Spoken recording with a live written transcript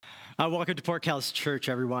Welcome to Port Kells Church,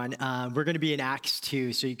 everyone. We're going to be in Acts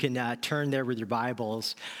 2, so you can turn there with your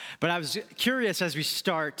Bibles. But I was curious as we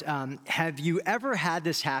start, have you ever had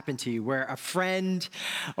this happen to you where a friend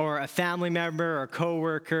or a family member or a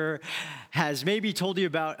coworker has maybe told you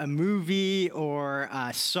about a movie or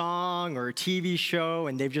a song or a TV show,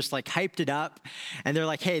 and they've just like hyped it up, and they're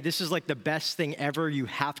like, hey, this is like the best thing ever. You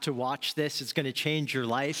have to watch this. It's going to change your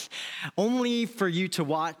life. Only for you to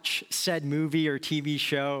watch said movie or TV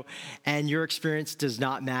show, and your experience does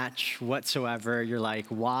not match whatsoever. You're like,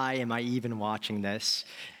 why am I even watching this?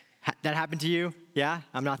 That happened to you? Yeah?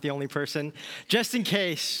 I'm not the only person. Just in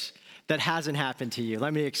case that hasn't happened to you,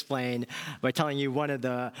 let me explain by telling you one of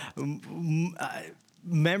the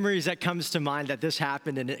memories that comes to mind that this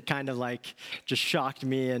happened, and it kind of like just shocked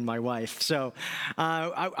me and my wife. So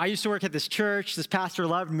I used to work at this church. This pastor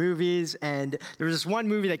loved movies, and there was this one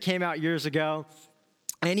movie that came out years ago,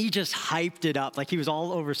 and he just hyped it up. Like, he was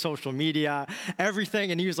all over social media,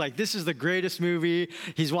 everything. And he was like, this is the greatest movie.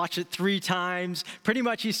 He's watched it 3 times. Pretty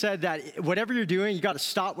much he said that whatever you're doing, you got to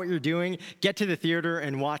stop what you're doing, get to the theater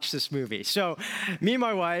and watch this movie. So me and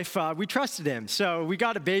my wife, we trusted him. So we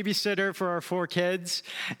got a babysitter for our 4 kids,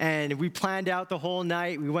 and we planned out the whole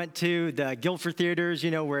night. We went to the Guilford theaters,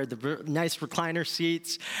 where the nice recliner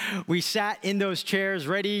seats. We sat in those chairs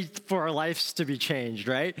ready for our lives to be changed,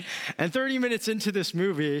 right? And 30 minutes into this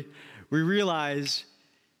movie, we realize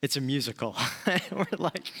it's a musical. We're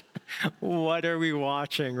like, what are we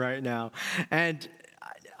watching right now? And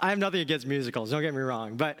I have nothing against musicals, don't get me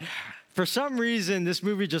wrong, but for some reason, this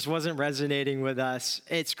movie just wasn't resonating with us.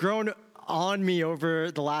 It's grown on me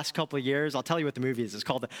over the last couple of years. I'll tell you what the movie is. It's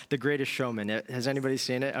called The Greatest Showman. Has anybody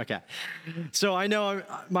seen it? Okay. So I know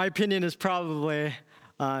my opinion is probably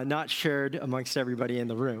not shared amongst everybody in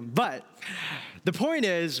the room. But the point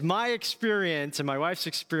is, my experience and my wife's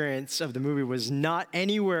experience of the movie was not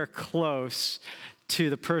anywhere close to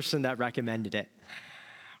the person that recommended it.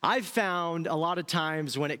 I've found a lot of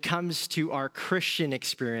times when it comes to our Christian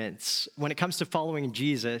experience, when it comes to following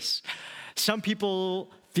Jesus, some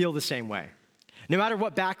people feel the same way. No matter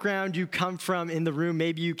what background you come from in the room,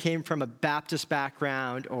 maybe you came from a Baptist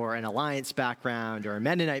background or an Alliance background or a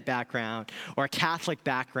Mennonite background or a Catholic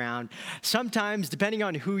background. Sometimes, depending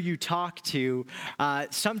on who you talk to,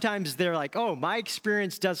 sometimes they're like, oh, my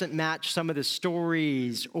experience doesn't match some of the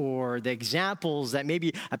stories or the examples that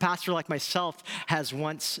maybe a pastor like myself has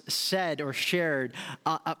once said or shared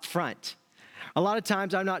up front. A lot of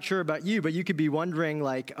times, I'm not sure about you, but you could be wondering,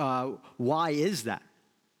 like, why is that?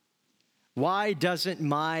 Why doesn't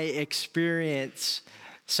my experience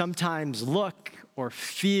sometimes look or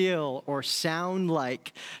feel or sound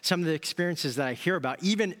like some of the experiences that I hear about,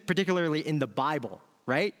 even particularly in the Bible,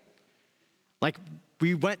 right? Like,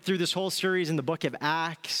 we went through this whole series in the book of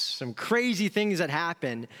Acts, some crazy things that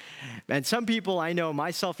happened. And some people, I know,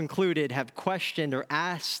 myself included, have questioned or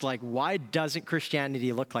asked, like, why doesn't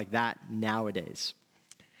Christianity look like that nowadays?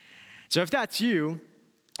 So if that's you,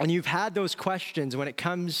 and you've had those questions when it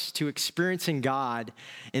comes to experiencing God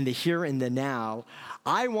in the here and the now,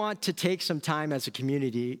 I want to take some time as a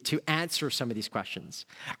community to answer some of these questions.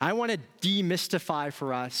 I want to demystify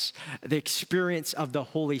for us the experience of the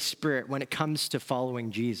Holy Spirit when it comes to following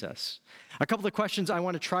Jesus. A couple of questions I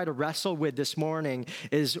want to try to wrestle with this morning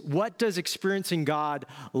is, what does experiencing God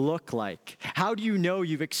look like? How do you know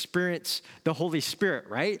you've experienced the Holy Spirit,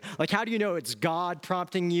 right? Like, how do you know it's God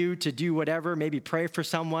prompting you to do whatever, maybe pray for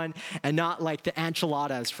someone, and not like the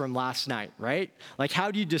enchiladas from last night, right? Like, how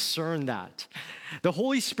do you discern that? The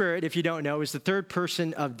Holy Spirit, if you don't know, is the 3rd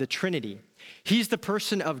person of the Trinity. He's the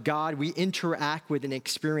person of God we interact with and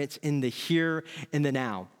experience in the here and the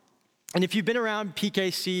now. And if you've been around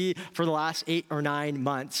PKC for the last 8 or 9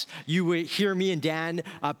 months, you would hear me and Dan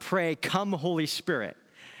pray, "Come, Holy Spirit."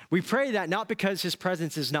 We pray that not because his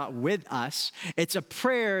presence is not with us. It's a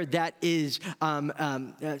prayer that is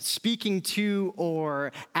speaking to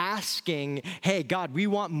or asking, hey, God, we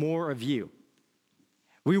want more of you.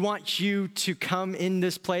 We want you to come in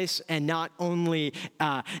this place and not only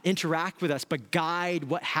interact with us, but guide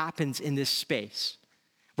what happens in this space.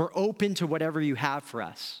 We're open to whatever you have for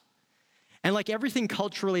us. And like everything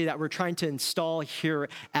culturally that we're trying to install here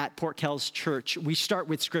at Port Kells Church, we start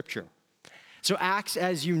with Scripture. So Acts,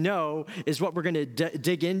 as you know, is what we're going to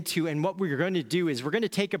dig into. And what we're going to do is we're going to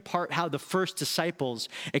take apart how the first disciples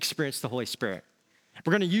experienced the Holy Spirit.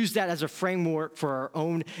 We're going to use that as a framework for our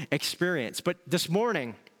own experience. But this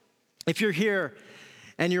morning, if you're here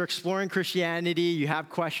and you're exploring Christianity, you have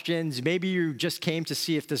questions, maybe you just came to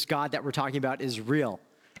see if this God that we're talking about is real,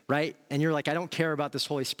 right? And you're like, I don't care about this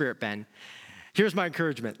Holy Spirit, Ben. Here's my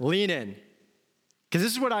encouragement. Lean in. Because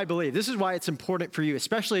this is what I believe. This is why it's important for you,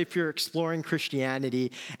 especially if you're exploring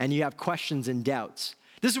Christianity and you have questions and doubts.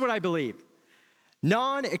 This is what I believe.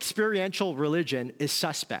 Non-experiential religion is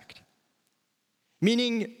suspect,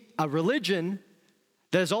 meaning a religion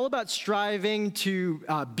that is all about striving to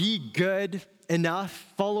be good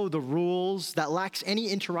enough, follow the rules, that lacks any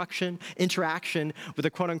interaction with the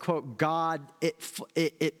quote-unquote God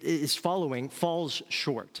it is following, falls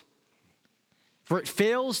short. For it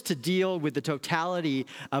fails to deal with the totality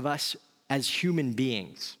of us as human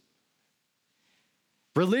beings.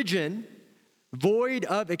 Religion void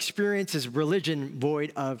of experience is religion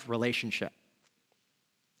void of relationship.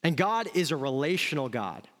 And God is a relational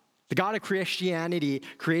God. The God of Christianity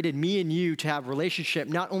created me and you to have relationship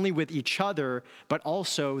not only with each other, but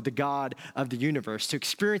also the God of the universe, to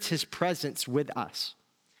experience his presence with us.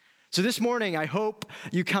 So this morning, I hope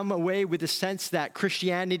you come away with a sense that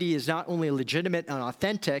Christianity is not only legitimate and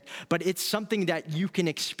authentic, but it's something that you can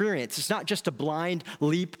experience. It's not just a blind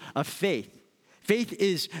leap of faith. Faith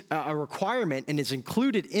is a requirement and is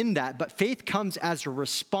included in that, but faith comes as a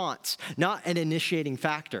response, not an initiating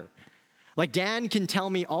factor. Like Dan can tell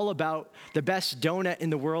me all about the best donut in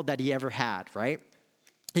the world that he ever had, right?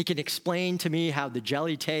 He can explain to me how the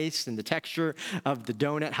jelly tastes and the texture of the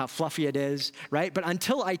donut, how fluffy it is, right? But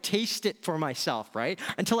until I taste it for myself, right?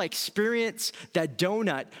 Until I experience that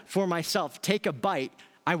donut for myself, take a bite,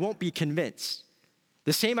 I won't be convinced.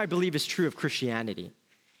 The same, I believe, is true of Christianity.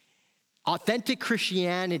 Authentic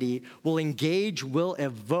Christianity will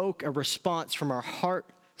evoke a response from our heart,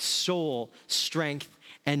 soul, strength,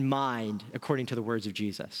 and mind, according to the words of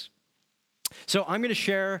Jesus. So I'm going to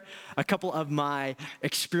share a couple of my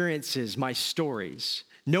experiences, my stories.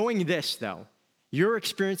 Knowing this, though, your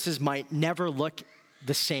experiences might never look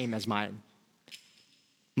the same as mine.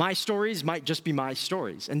 My stories might just be my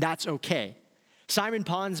stories, and that's okay. Simon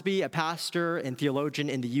Ponsby, a pastor and theologian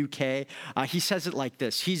in the UK, he says it like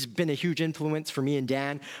this. He's been a huge influence for me and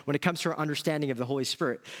Dan when it comes to our understanding of the Holy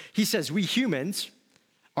Spirit. He says, we humans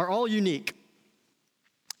are all unique,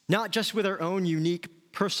 not just with our own unique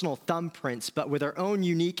personal thumbprints, but with our own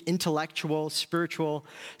unique intellectual, spiritual,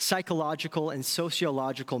 psychological, and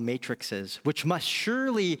sociological matrices, which must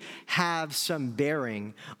surely have some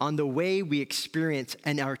bearing on the way we experience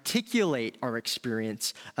and articulate our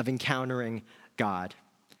experience of encountering God.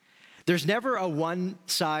 There's never a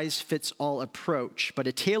one-size-fits-all approach, but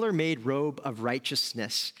a tailor-made robe of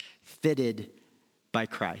righteousness fitted by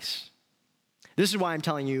Christ. This is why I'm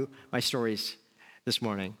telling you my stories this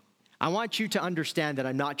morning. I want you to understand that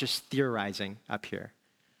I'm not just theorizing up here.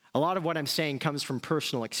 A lot of what I'm saying comes from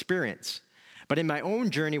personal experience. But in my own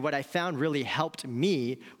journey, what I found really helped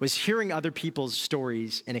me was hearing other people's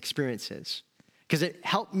stories and experiences, because it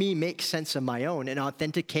helped me make sense of my own and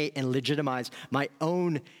authenticate and legitimize my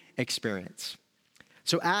own experience.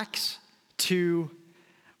 So Acts 2,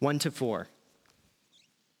 1-4.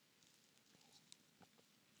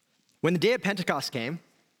 When the day of Pentecost came,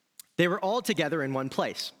 they were all together in one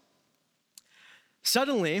place.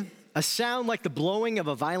 Suddenly, a sound like the blowing of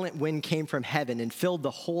a violent wind came from heaven and filled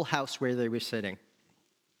the whole house where they were sitting.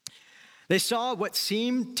 They saw what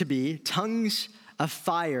seemed to be tongues of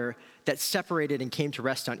fire that separated and came to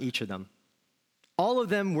rest on each of them. All of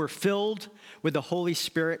them were filled with the Holy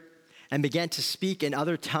Spirit and began to speak in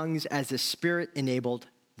other tongues as the Spirit enabled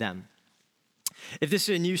them. If this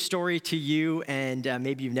is a new story to you and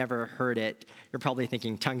maybe you've never heard it, you're probably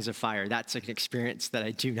thinking tongues of fire. That's an experience that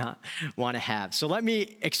I do not want to have. So let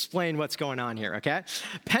me explain what's going on here, okay?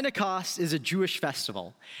 Pentecost is a Jewish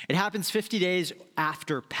festival. It happens 50 days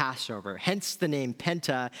after Passover, hence the name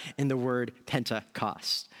Penta in the word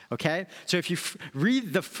Pentecost. Okay? So if you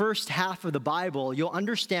read the first half of the Bible, you'll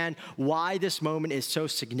understand why this moment is so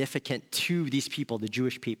significant to these people, the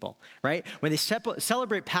Jewish people, right? When they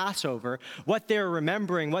celebrate Passover, what they're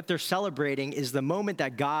remembering, what they're celebrating is the moment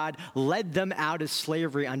that God led them out of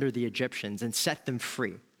slavery under the Egyptians and set them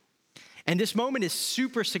free. And this moment is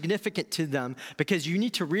super significant to them because you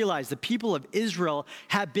need to realize the people of Israel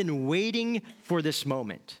have been waiting for this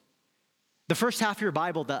moment. The first half of your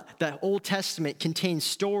Bible, the Old Testament, contains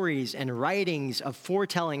stories and writings of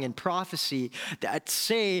foretelling and prophecy that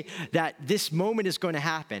say that this moment is going to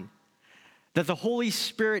happen. That the Holy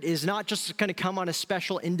Spirit is not just going to come on a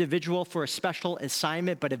special individual for a special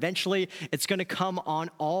assignment, but eventually it's going to come on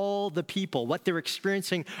all the people, what they're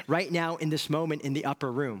experiencing right now in this moment in the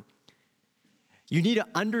upper room. You need to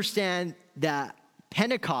understand that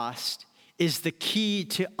Pentecost is the key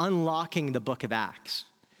to unlocking the book of Acts.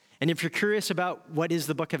 And if you're curious about what is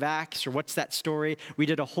the book of Acts or what's that story, we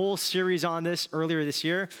did a whole series on this earlier this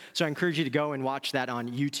year, so I encourage you to go and watch that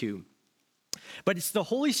on YouTube. But it's the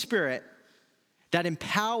Holy Spirit that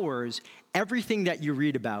empowers everything that you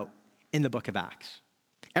read about in the book of Acts.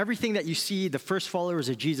 Everything that you see the first followers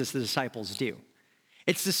of Jesus, the disciples, do.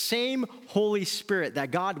 It's the same Holy Spirit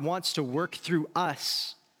that God wants to work through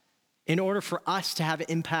us in order for us to have an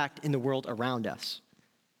impact in the world around us.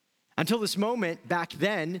 Until this moment, back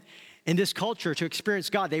then, in this culture, to experience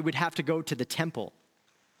God, they would have to go to the temple.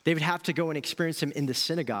 They would have to go and experience him in the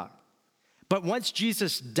synagogue. But once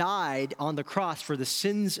Jesus died on the cross for the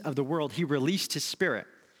sins of the world, he released his Spirit.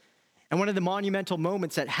 And one of the monumental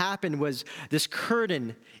moments that happened was this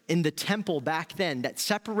curtain in the temple back then that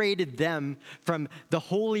separated them from the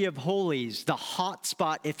Holy of Holies, the hot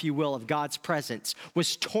spot, if you will, of God's presence,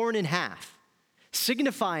 was torn in half,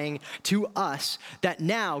 signifying to us that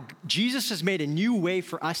now Jesus has made a new way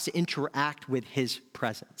for us to interact with his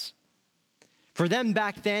presence. For them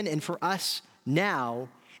back then and for us now,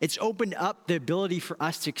 it's opened up the ability for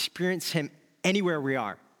us to experience him anywhere we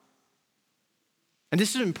are. And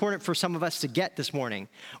this is important for some of us to get this morning.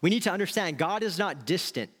 We need to understand God is not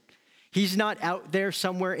distant. He's not out there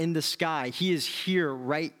somewhere in the sky. He is here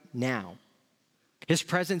right now. His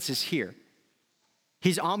presence is here.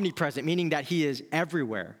 He's omnipresent, meaning that he is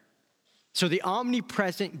everywhere. So the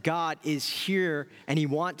omnipresent God is here and he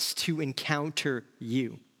wants to encounter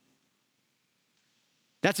you.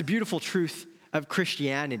 That's a beautiful truth of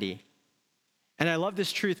Christianity. And I love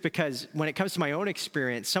this truth because when it comes to my own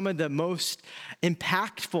experience, some of the most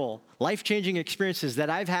impactful, life-changing experiences that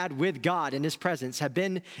I've had with God in his presence have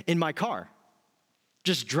been in my car.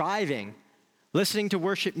 Just driving, listening to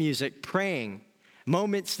worship music, praying,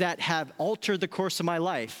 moments that have altered the course of my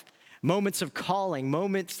life, moments of calling,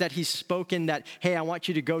 moments that he's spoken that, hey, I want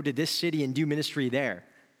you to go to this city and do ministry there.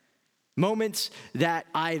 Moments that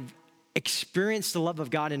I've experienced the love of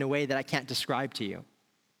God in a way that I can't describe to you.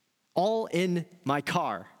 All in my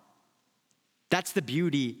car. That's the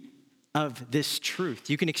beauty of this truth.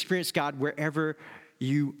 You can experience God wherever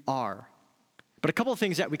you are. But a couple of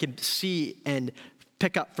things that we can see and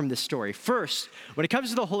pick up from this story. First, when it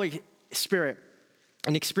comes to the Holy Spirit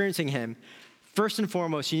and experiencing him, first and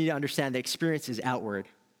foremost, you need to understand the experience is outward.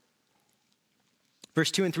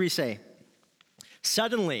 Verse 2 and 3 say,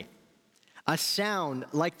 suddenly, a sound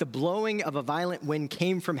like the blowing of a violent wind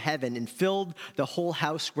came from heaven and filled the whole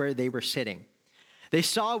house where they were sitting. They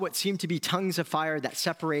saw what seemed to be tongues of fire that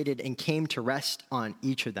separated and came to rest on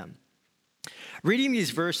each of them. Reading these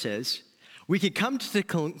verses, we could come to the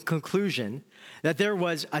conclusion that there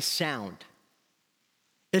was a sound.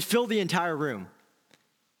 It filled the entire room,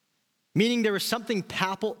 meaning there was something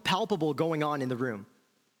palpable going on in the room.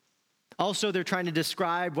 Also, they're trying to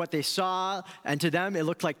describe what they saw, and to them, it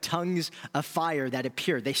looked like tongues of fire that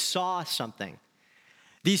appeared. They saw something.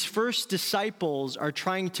 These first disciples are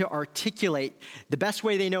trying to articulate the best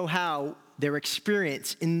way they know how their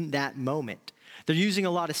experience in that moment. They're using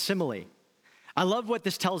a lot of simile. I love what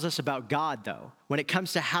this tells us about God, though, when it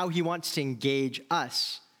comes to how he wants to engage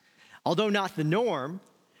us. Although not the norm,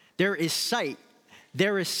 there is sight.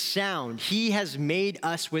 There is sound. He has made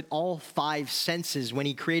us with all five senses when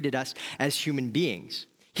he created us as human beings.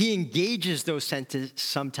 He engages those senses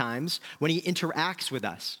sometimes when he interacts with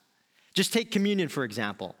us. Just take communion, for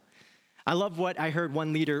example. I love what I heard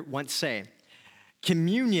one leader once say.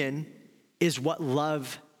 Communion is what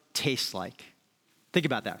love tastes like. Think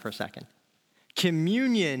about that for a second.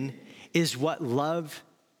 Communion is what love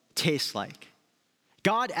tastes like.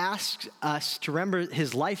 God asks us to remember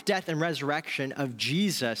his life, death, and resurrection of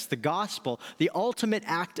Jesus, the gospel, the ultimate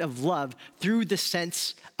act of love through the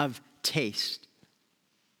sense of taste.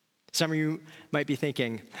 Some of you might be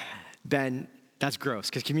thinking, Ben, that's gross,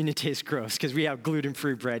 because communion tastes gross, because we have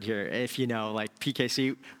gluten-free bread here. If you know, like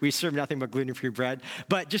PKC, we serve nothing but gluten-free bread.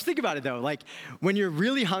 But just think about it, though. Like, when you're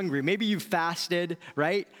really hungry, maybe you've fasted,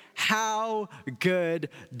 right? How good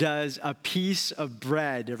does a piece of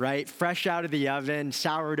bread, right? Fresh out of the oven,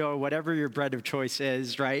 sourdough, whatever your bread of choice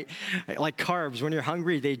is, right? Like carbs, when you're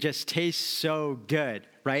hungry, they just taste so good,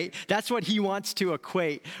 right? That's what he wants to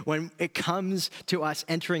equate when it comes to us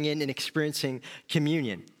entering in and experiencing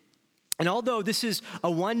communion. And although this is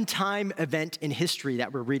a one-time event in history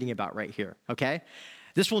that we're reading about right here, okay?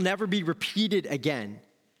 This will never be repeated again.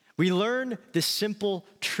 We learn the simple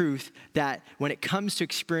truth that when it comes to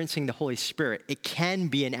experiencing the Holy Spirit, it can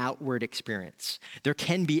be an outward experience. There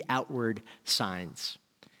can be outward signs.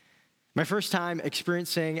 My first time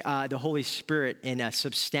experiencing the Holy Spirit in a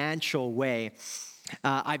substantial way,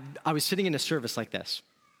 I was sitting in a service like this.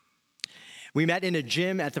 We met in a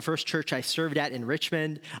gym at the first church I served at in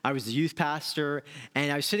Richmond. I was the youth pastor,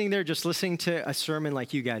 and I was sitting there just listening to a sermon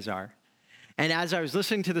like you guys are. And as I was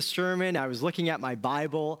listening to the sermon, I was looking at my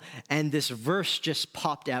Bible, and this verse just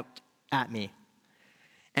popped out at me.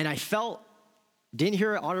 And didn't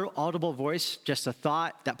hear an audible voice, just a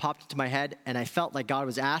thought that popped into my head, and I felt like God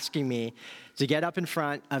was asking me to get up in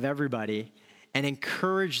front of everybody and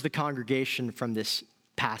encourage the congregation from this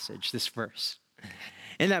passage, this verse.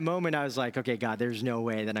 In that moment, I was like, okay, God, there's no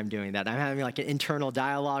way that I'm doing that. I'm having like an internal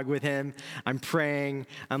dialogue with him. I'm praying.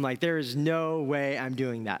 I'm like, there is no way I'm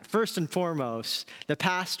doing that. First and foremost, the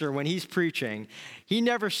pastor, when he's preaching, he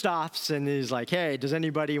never stops and is like, hey, does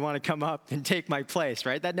anybody want to come up and take my place,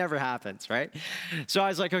 right? That never happens, right? So I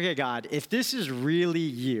was like, okay, God, if this is really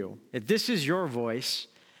you, if this is your voice,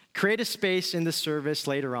 create a space in the service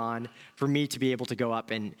later on for me to be able to go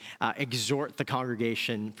up and exhort the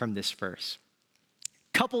congregation from this verse.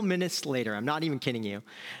 Couple minutes later, I'm not even kidding you,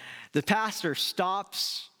 the pastor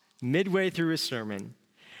stops midway through his sermon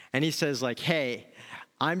and he says like, hey,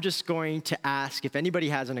 I'm just going to ask if anybody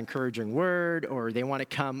has an encouraging word or they want to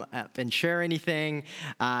come up and share anything.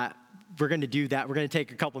 We're going to do that. We're going to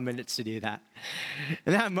take a couple minutes to do that.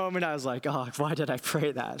 In that moment, I was like, oh, why did I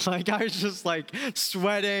pray that? Like, I was just like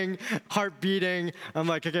sweating, heart beating. I'm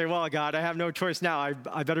like, okay, well, God, I have no choice now.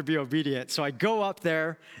 I better be obedient. So I go up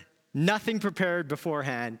there. Nothing prepared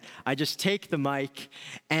beforehand. I just take the mic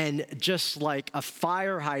and just like a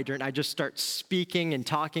fire hydrant, I just start speaking and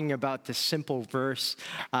talking about this simple verse.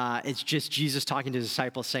 It's just Jesus talking to his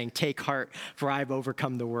disciples saying, take heart, for I've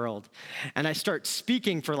overcome the world. And I start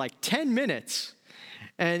speaking for like 10 minutes.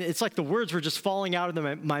 And it's like the words were just falling out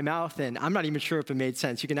of my mouth, and I'm not even sure if it made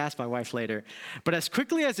sense. You can ask my wife later. But as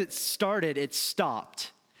quickly as it started, it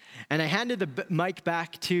stopped. And I handed the mic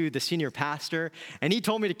back to the senior pastor, and he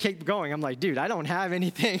told me to keep going. I'm like, dude, I don't have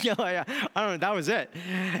anything. I don't know, that was it.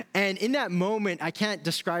 And in that moment, I can't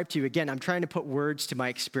describe to you, again, I'm trying to put words to my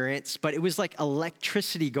experience, but it was like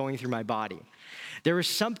electricity going through my body. There was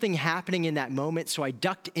something happening in that moment, so I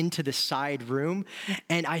ducked into the side room,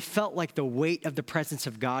 and I felt like the weight of the presence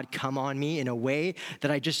of God come on me in a way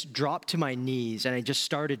that I just dropped to my knees, and I just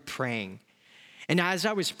started praying. And as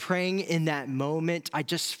I was praying in that moment, I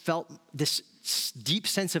just felt this deep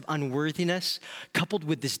sense of unworthiness coupled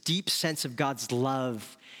with this deep sense of God's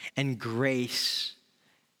love and grace.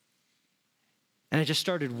 And I just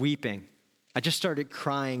started weeping. I just started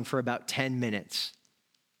crying for about 10 minutes.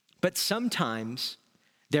 But sometimes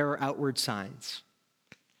there are outward signs.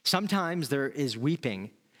 Sometimes there is weeping,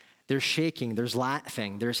 there's shaking, there's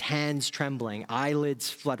laughing, there's hands trembling, eyelids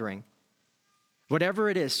fluttering. Whatever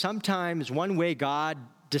it is, sometimes one way God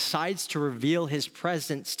decides to reveal his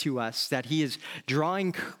presence to us, that he is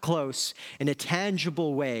drawing close in a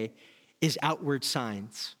tangible way, is outward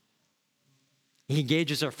signs. He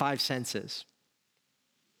engages our five senses.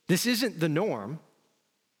 This isn't the norm,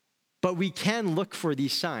 but we can look for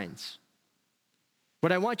these signs.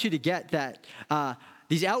 What I want you to get that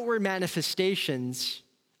these outward manifestations,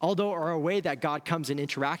 although are a way that God comes and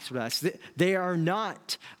interacts with us, they are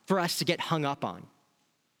not for us to get hung up on.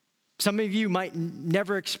 Some of you might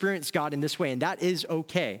never experience God in this way, and that is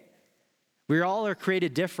okay. We all are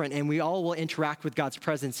created different, and we all will interact with God's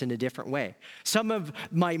presence in a different way. Some of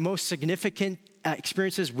my most significant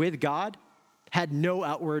experiences with God had no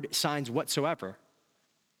outward signs whatsoever.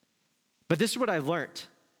 But this is what I've learned.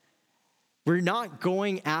 We're not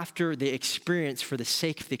going after the experience for the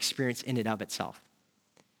sake of the experience in and of itself.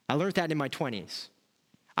 I learned that in my 20s.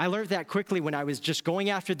 I learned that quickly when I was just going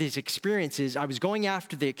after these experiences. I was going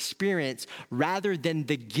after the experience rather than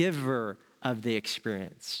the giver of the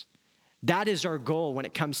experience. That is our goal when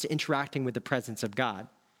it comes to interacting with the presence of God.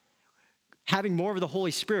 Having more of the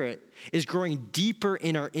Holy Spirit is growing deeper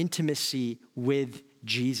in our intimacy with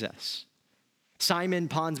Jesus. Simon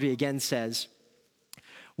Ponsby again says,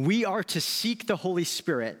 we are to seek the Holy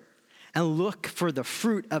Spirit and look for the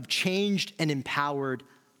fruit of changed and empowered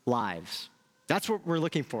lives. That's what we're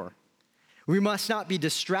looking for. We must not be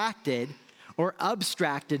distracted or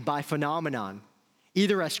abstracted by phenomenon,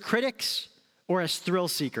 either as critics or as thrill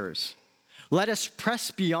seekers. Let us press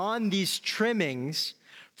beyond these trimmings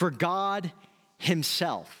for God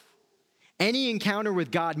himself. Any encounter with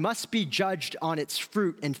God must be judged on its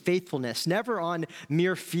fruit and faithfulness, never on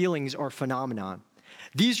mere feelings or phenomenon.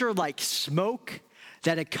 These are like smoke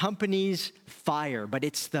that accompanies fire, but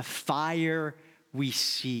it's the fire we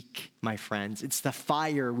seek, my friends. It's the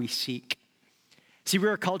fire we seek. See,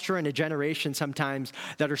 we're a culture and a generation sometimes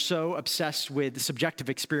that are so obsessed with subjective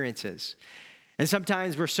experiences. And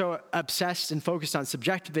sometimes we're so obsessed and focused on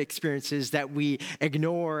subjective experiences that we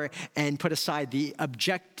ignore and put aside the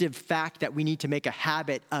objective fact that we need to make a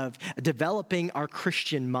habit of developing our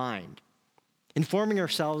Christian mind, informing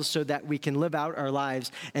ourselves so that we can live out our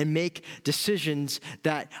lives and make decisions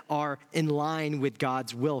that are in line with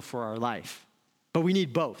God's will for our life. But we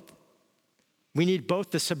need both. We need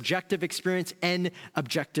both the subjective experience and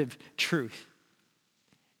objective truth.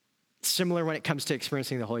 Similar when it comes to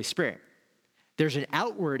experiencing the Holy Spirit. There's an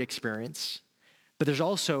outward experience, but there's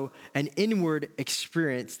also an inward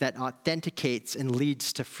experience that authenticates and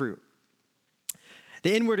leads to fruit.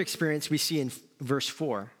 The inward experience we see in verse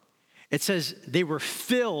 4. It says they were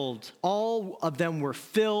filled, all of them were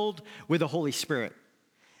filled with the Holy Spirit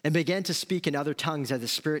and began to speak in other tongues as the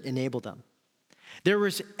Spirit enabled them. There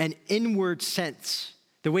was an inward sense.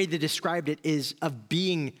 The way they described it is of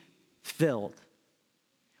being filled.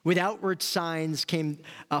 With outward signs came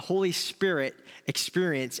a Holy Spirit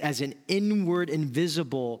experience as an inward,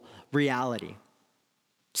 invisible reality.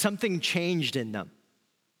 Something changed in them.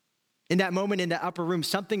 In that moment in the upper room,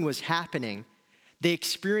 something was happening. They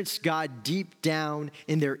experienced God deep down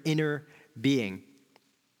in their inner being.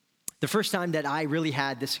 The first time that I really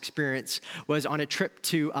had this experience was on a trip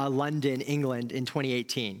to London, England in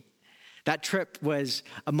 2018. That trip was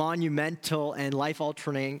a monumental and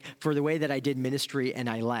life-altering for the way that I did ministry and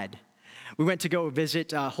I led. We went to go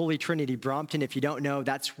visit Holy Trinity Brompton. If you don't know,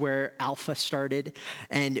 that's where Alpha started.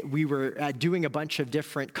 And we were doing a bunch of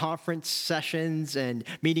different conference sessions and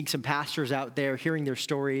meeting some pastors out there, hearing their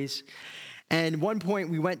stories. And at one point,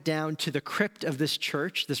 we went down to the crypt of this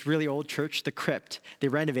church, this really old church, the crypt. They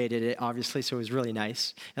renovated it, obviously, so it was really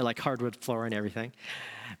nice, and like hardwood floor and everything.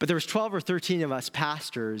 But there was 12 or 13 of us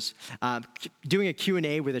pastors doing a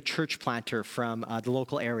Q&A with a church planter from the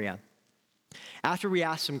local area. After we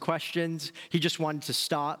asked some questions, he just wanted to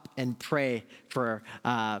stop and pray for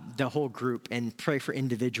the whole group and pray for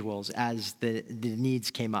individuals as the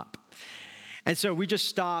needs came up. And so we just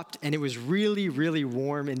stopped, and it was really, really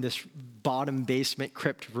warm in this bottom basement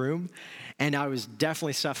crypt room. And I was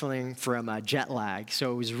definitely suffering from jet lag,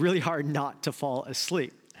 so it was really hard not to fall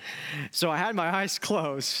asleep. So I had my eyes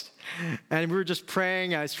closed, and we were just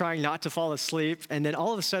praying. I was trying not to fall asleep, and then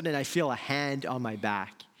all of a sudden, I feel a hand on my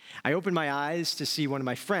back. I opened my eyes to see one of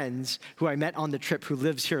my friends who I met on the trip, who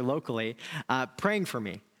lives here locally, praying for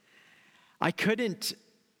me. I couldn't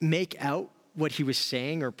make out what he was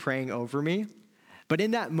saying or praying over me. But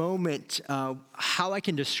in that moment, how I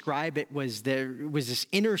can describe it was there was this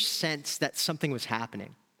inner sense that something was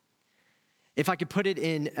happening. If I could put it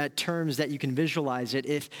in terms that you can visualize it,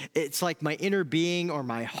 if it's like my inner being or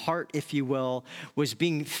my heart, if you will, was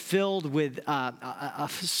being filled with a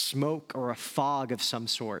smoke or a fog of some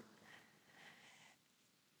sort.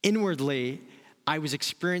 Inwardly, I was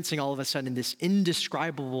experiencing all of a sudden this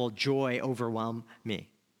indescribable joy overwhelm me.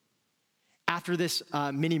 After this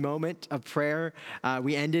mini moment of prayer,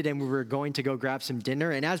 we ended and we were going to go grab some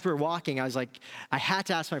dinner. And as we were walking, I was like, I had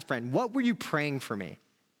to ask my friend, what were you praying for me?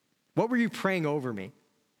 What were you praying over me?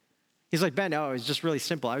 He's like, Ben, it was just really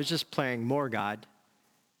simple. I was just praying more God,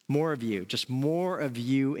 more of you, just more of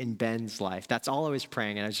you in Ben's life. That's all I was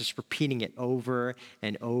praying. And I was just repeating it over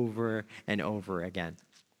and over and over again.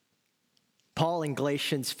 Paul in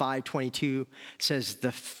Galatians 5:22 says,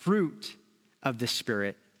 the fruit of the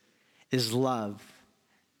Spirit is love,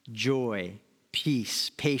 joy, peace,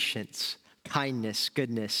 patience, kindness,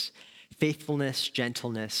 goodness, faithfulness,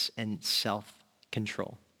 gentleness, and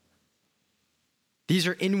self-control. These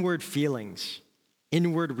are inward feelings,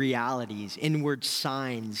 inward realities, inward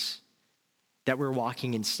signs that we're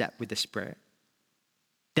walking in step with the Spirit,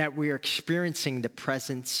 that we are experiencing the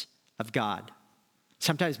presence of God.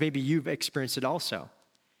 Sometimes maybe you've experienced it also.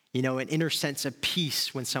 You know, an inner sense of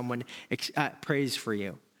peace when someone prays for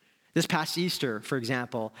you. This past Easter, for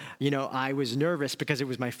example, I was nervous because it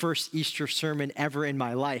was my first Easter sermon ever in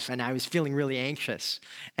my life, and I was feeling really anxious.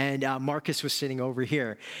 And Marcus was sitting over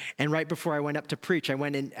here. And right before I went up to preach, I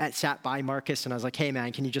went and sat by Marcus, and I was like, hey,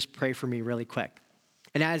 man, can you just pray for me really quick?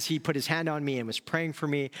 And as he put his hand on me and was praying for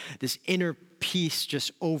me, this inner peace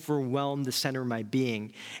just overwhelmed the center of my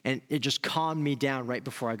being, and it just calmed me down right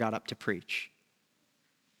before I got up to preach.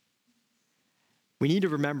 We need to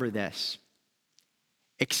remember this.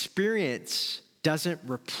 Experience doesn't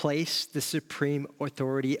replace the supreme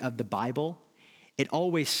authority of the Bible. It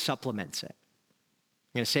always supplements it.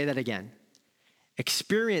 I'm going to say that again.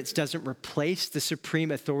 Experience doesn't replace the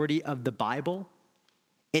supreme authority of the Bible.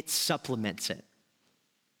 It supplements it.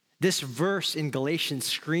 This verse in Galatians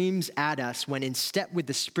screams at us when in step with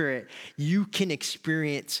the Spirit, you can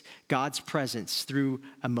experience God's presence through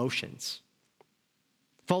emotions.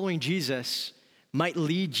 Following Jesus might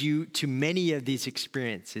lead you to many of these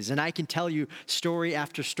experiences. And I can tell you story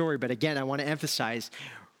after story, but again, I want to emphasize,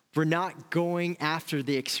 we're not going after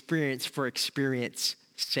the experience for experience's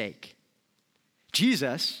sake.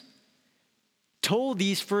 Jesus told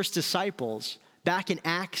these first disciples back in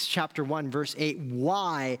Acts chapter 1, verse 8,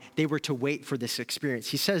 why they were to wait for this experience.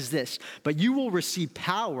 He says this, "But you will receive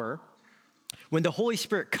power when the Holy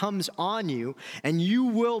Spirit comes on you, and you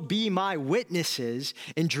will be my witnesses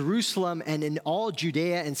in Jerusalem and in all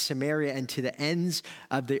Judea and Samaria and to the ends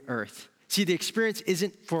of the earth." See, the experience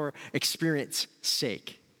isn't for experience's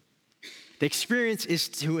sake. The experience is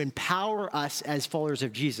to empower us as followers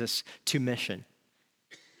of Jesus to mission.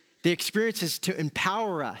 The experience is to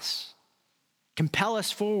empower us, compel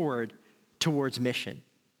us forward towards mission.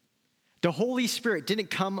 The Holy Spirit didn't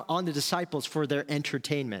come on the disciples for their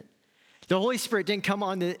entertainment. The Holy Spirit didn't come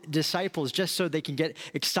on the disciples just so they can get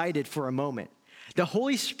excited for a moment. The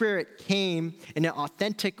Holy Spirit came in an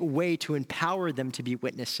authentic way to empower them to be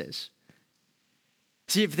witnesses.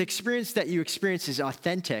 See, if the experience that you experience is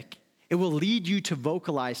authentic, it will lead you to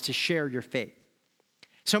vocalize, to share your faith.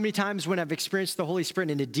 So many times when I've experienced the Holy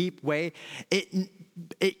Spirit in a deep way,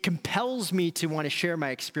 it compels me to want to share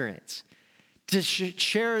my experience, to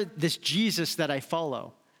share this Jesus that I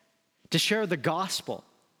follow, to share the gospel,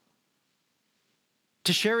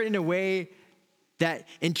 to share it in a way that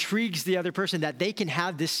intrigues the other person, that they can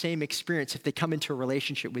have this same experience if they come into a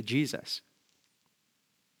relationship with Jesus.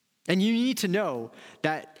 And you need to know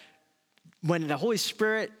that when the Holy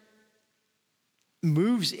Spirit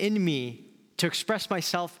moves in me to express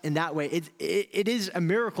myself in that way, it is a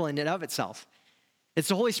miracle in and of itself. It's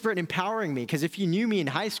the Holy Spirit empowering me, because if you knew me in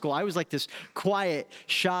high school, I was like this quiet,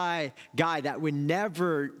 shy guy that would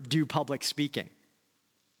never do public speaking.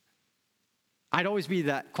 I'd always be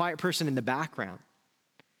that quiet person in the background.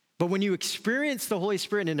 But when you experience the Holy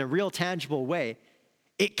Spirit in a real, tangible way,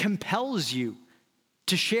 it compels you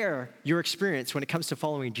to share your experience when it comes to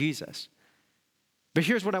following Jesus. But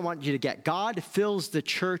here's what I want you to get. God fills the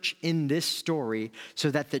church in this story so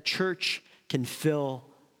that the church can fill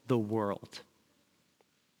the world.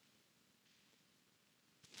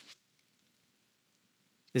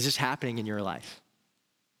 Is this happening in your life?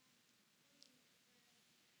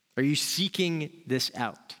 Are you seeking this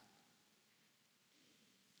out?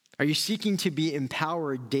 Are you seeking to be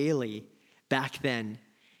empowered daily back then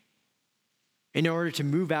in order to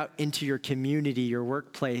move out into your community, your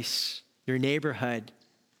workplace, your neighborhood,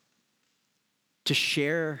 to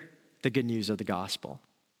share the good news of the gospel?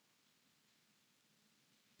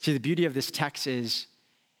 See, the beauty of this text is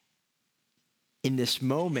in this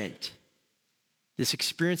moment, this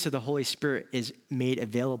experience of the Holy Spirit is made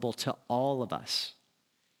available to all of us.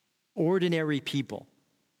 Ordinary people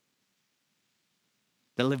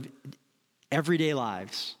that live everyday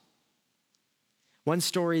lives. One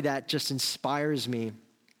story that just inspires me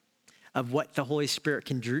of what the Holy Spirit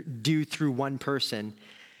can do through one person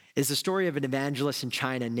is the story of an evangelist in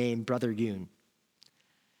China named Brother Yun.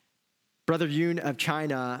 Brother Yun of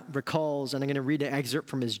China recalls, and I'm going to read an excerpt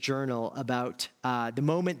from his journal about the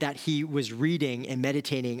moment that he was reading and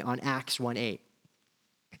meditating on Acts 1:8.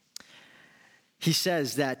 He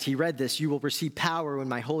says that he read this, "You will receive power when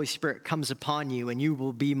my Holy Spirit comes upon you, and you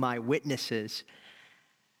will be my witnesses."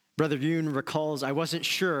 Brother Yun recalls, "I wasn't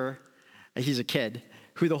sure," he's a kid,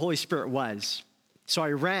 "who the Holy Spirit was. So I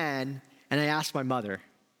ran and I asked my mother,"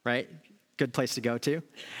 right? Good place to go to.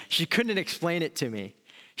 She couldn't explain it to me.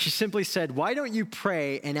 She simply said, "Why don't you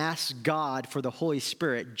pray and ask God for the Holy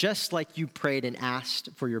Spirit just like you prayed and asked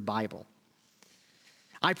for your Bible?"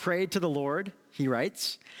 I prayed to the Lord, he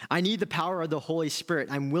writes. "I need the power of the Holy Spirit.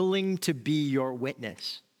 I'm willing to be your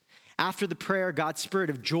witness." After the prayer, God's spirit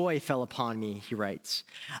of joy fell upon me, he writes.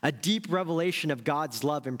 A deep revelation of God's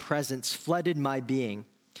love and presence flooded my being.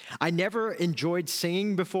 I never enjoyed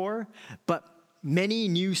singing before, but many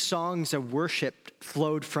new songs of worship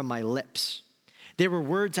flowed from my lips. They were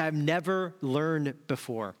words I've never learned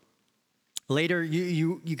before. Later,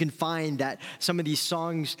 you can find that some of these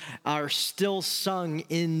songs are still sung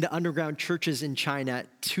in the underground churches in China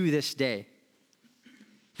to this day.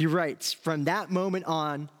 He writes, "From that moment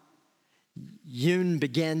on, Yun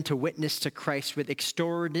began to witness to Christ with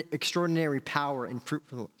extraordinary power and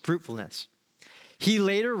fruitfulness." He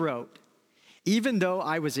later wrote, "Even though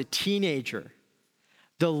I was a teenager,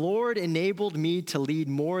 the Lord enabled me to lead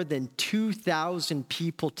more than 2,000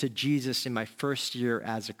 people to Jesus in my first year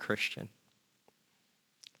as a Christian."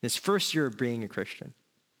 This first year of being a Christian.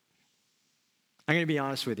 I'm going to be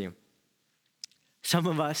honest with you. Some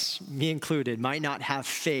of us, me included, might not have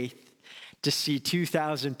faith to see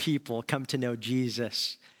 2,000 people come to know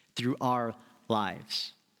Jesus through our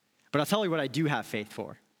lives. But I'll tell you what I do have faith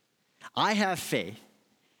for. I have faith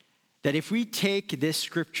that if we take this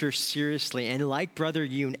scripture seriously and like Brother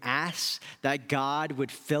Yoon ask that God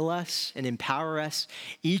would fill us and empower us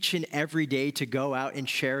each and every day to go out and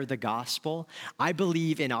share the gospel, I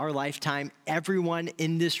believe in our lifetime, everyone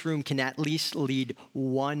in this room can at least lead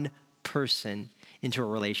one person into a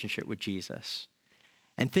relationship with Jesus.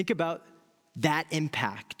 And think about that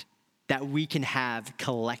impact that we can have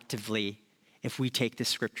collectively if we take this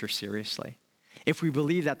scripture seriously. If we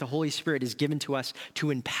believe that the Holy Spirit is given to us to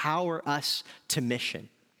empower us to mission.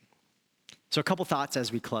 So a couple thoughts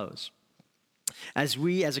as we close. As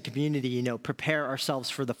we as a community, prepare ourselves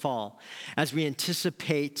for the fall, as we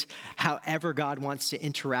anticipate however God wants to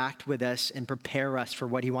interact with us and prepare us for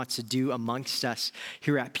what he wants to do amongst us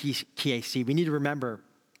here at PAC, we need to remember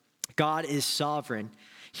God is sovereign.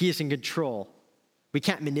 He is in control. We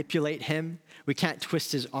can't manipulate him. We can't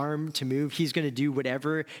twist his arm to move. He's going to do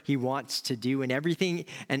whatever he wants to do, and everything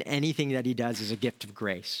and anything that he does is a gift of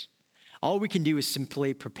grace. All we can do is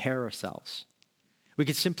simply prepare ourselves. We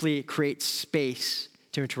can simply create space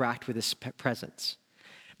to interact with his presence.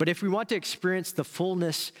 But if we want to experience the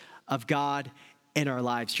fullness of God in our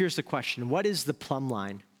lives, here's the question: what is the plumb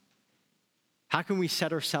line? How can we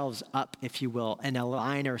set ourselves up, if you will, and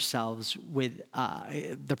align ourselves with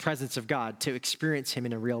the presence of God to experience him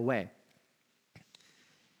in a real way?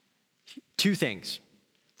 Two things.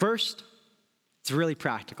 First, it's really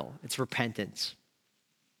practical. It's repentance.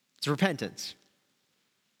 It's repentance.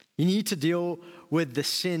 You need to deal with the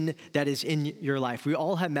sin that is in your life. We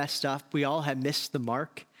all have messed up. We all have missed the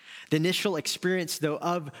mark. The initial experience, though,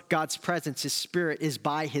 of God's presence, his Spirit, is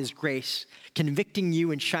by his grace, convicting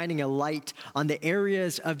you and shining a light on the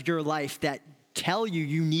areas of your life that tell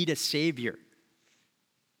you need a Savior.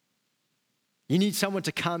 You need someone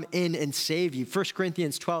to come in and save you. 1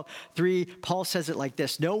 Corinthians 12:3, Paul says it like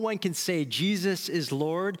this: no one can say Jesus is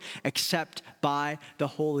Lord except by the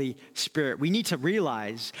Holy Spirit. We need to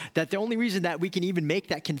realize that the only reason that we can even make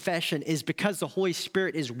that confession is because the Holy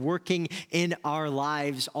Spirit is working in our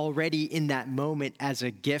lives already in that moment as a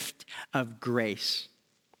gift of grace.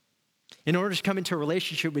 In order to come into a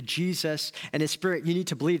relationship with Jesus and his Spirit, you need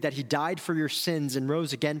to believe that he died for your sins and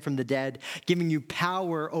rose again from the dead, giving you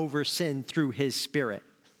power over sin through his Spirit.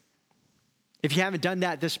 If you haven't done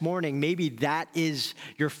that this morning, maybe that is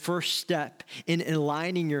your first step in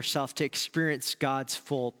aligning yourself to experience God's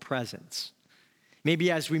full presence.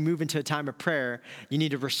 Maybe as we move into a time of prayer, you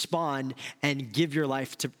need to respond and give your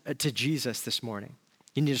life to Jesus this morning.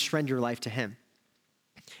 You need to surrender your life to him.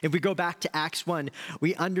 If we go back to Acts 1,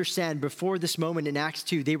 we understand before this moment in Acts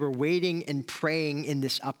 2, they were waiting and praying in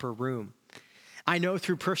this upper room. I know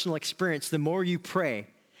through personal experience, the more you pray,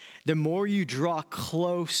 the more you draw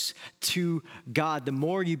close to God, the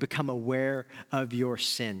more you become aware of your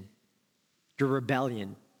sin, your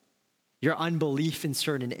rebellion, your unbelief in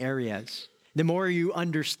certain areas, the more you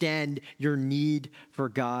understand your need for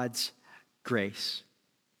God's grace.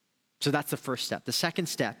 So that's the first step. The second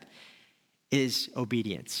step is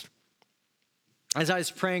obedience. As I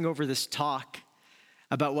was praying over this talk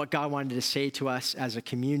about what God wanted to say to us as a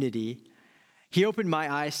community, he opened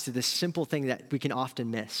my eyes to this simple thing that we can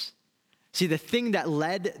often miss. See, the thing that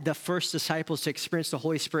led the first disciples to experience the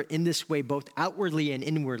Holy Spirit in this way, both outwardly and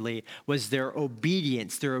inwardly, was their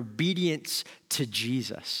obedience to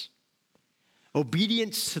Jesus.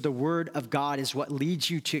 Obedience to the word of God is what leads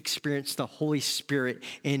you to experience the Holy Spirit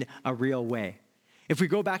in a real way. If we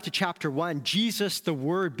go back to chapter 1, Jesus, the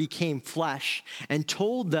Word, became flesh and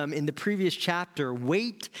told them in the previous chapter,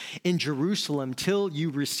 wait in Jerusalem till you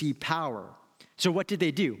receive power. So what did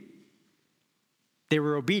they do? They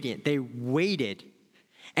were obedient. They waited.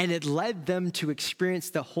 And it led them to experience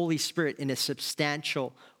the Holy Spirit in a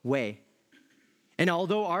substantial way. And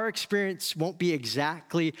although our experience won't be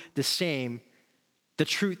exactly the same, the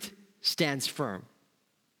truth stands firm.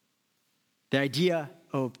 The idea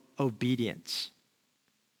of obedience.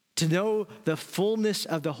 To know the fullness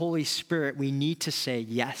of the Holy Spirit, we need to say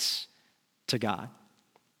yes to God.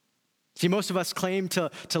 See, most of us claim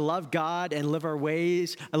to love God and live our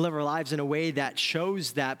lives in a way that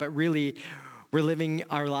shows that, but really, we're living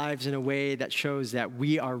our lives in a way that shows that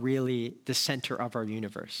we are really the center of our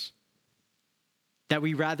universe. That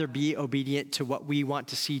we rather be obedient to what we want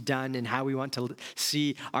to see done and how we want to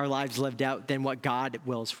see our lives lived out than what God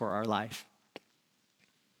wills for our life.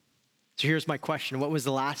 So here's my question. What was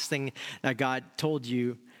the last thing that God told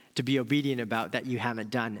you to be obedient about that you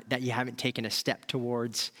haven't done, that you haven't taken a step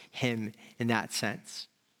towards him in that sense?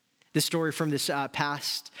 This story from this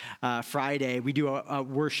past Friday, we do a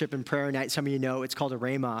worship and prayer night. Some of you know it's called a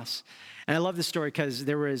Ramos. And I love this story because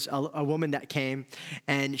there was a woman that came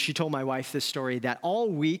and she told my wife this story that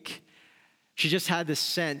all week She just had this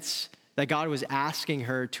sense that God was asking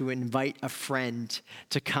her to invite a friend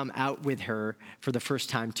to come out with her for the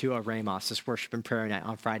first time to a Ramos, this worship and prayer night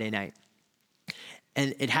on Friday night.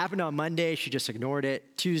 And it happened on Monday. She just ignored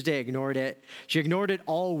it. Tuesday, ignored it. She ignored it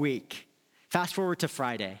all week. Fast forward to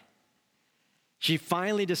Friday. She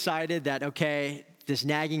finally decided that, okay, this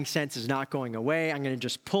nagging sense is not going away. I'm going to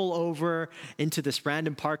just pull over into this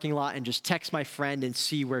random parking lot and just text my friend and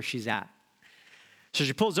see where she's at. So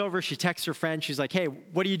she pulls over, she texts her friend. She's like, hey,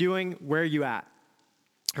 what are you doing? Where are you at?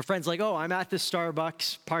 Her friend's like, oh, I'm at this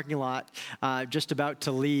Starbucks parking lot, just about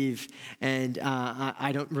to leave, and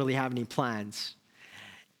I don't really have any plans.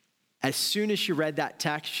 As soon as she read that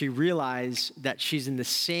text, she realized that she's in the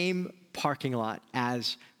same parking lot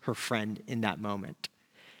as her friend in that moment.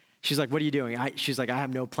 She's like, what are you doing? She's like, I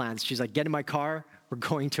have no plans. She's like, get in my car. We're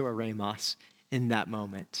going to a Ramos in that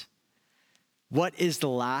moment. What is the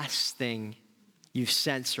last thing you've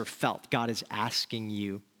sensed or felt God is asking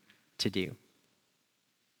you to do?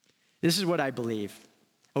 This is what I believe.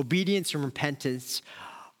 Obedience and repentance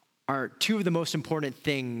are two of the most important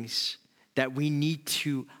things that we need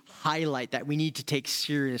to highlight, that we need to take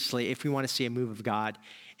seriously if we want to see a move of God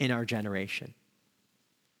in our generation.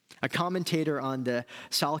 A commentator on the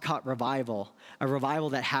Salcot revival, a revival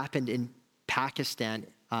that happened in Pakistan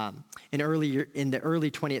in the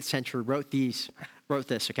early 20th century, wrote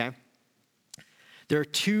this, okay? There are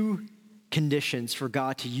two conditions for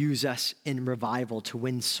God to use us in revival to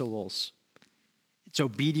win souls. It's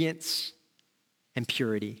obedience and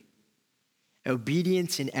purity.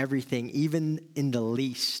 Obedience in everything, even in the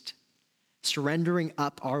least. Surrendering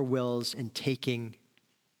up our wills and taking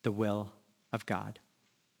the will of God.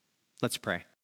 Let's pray.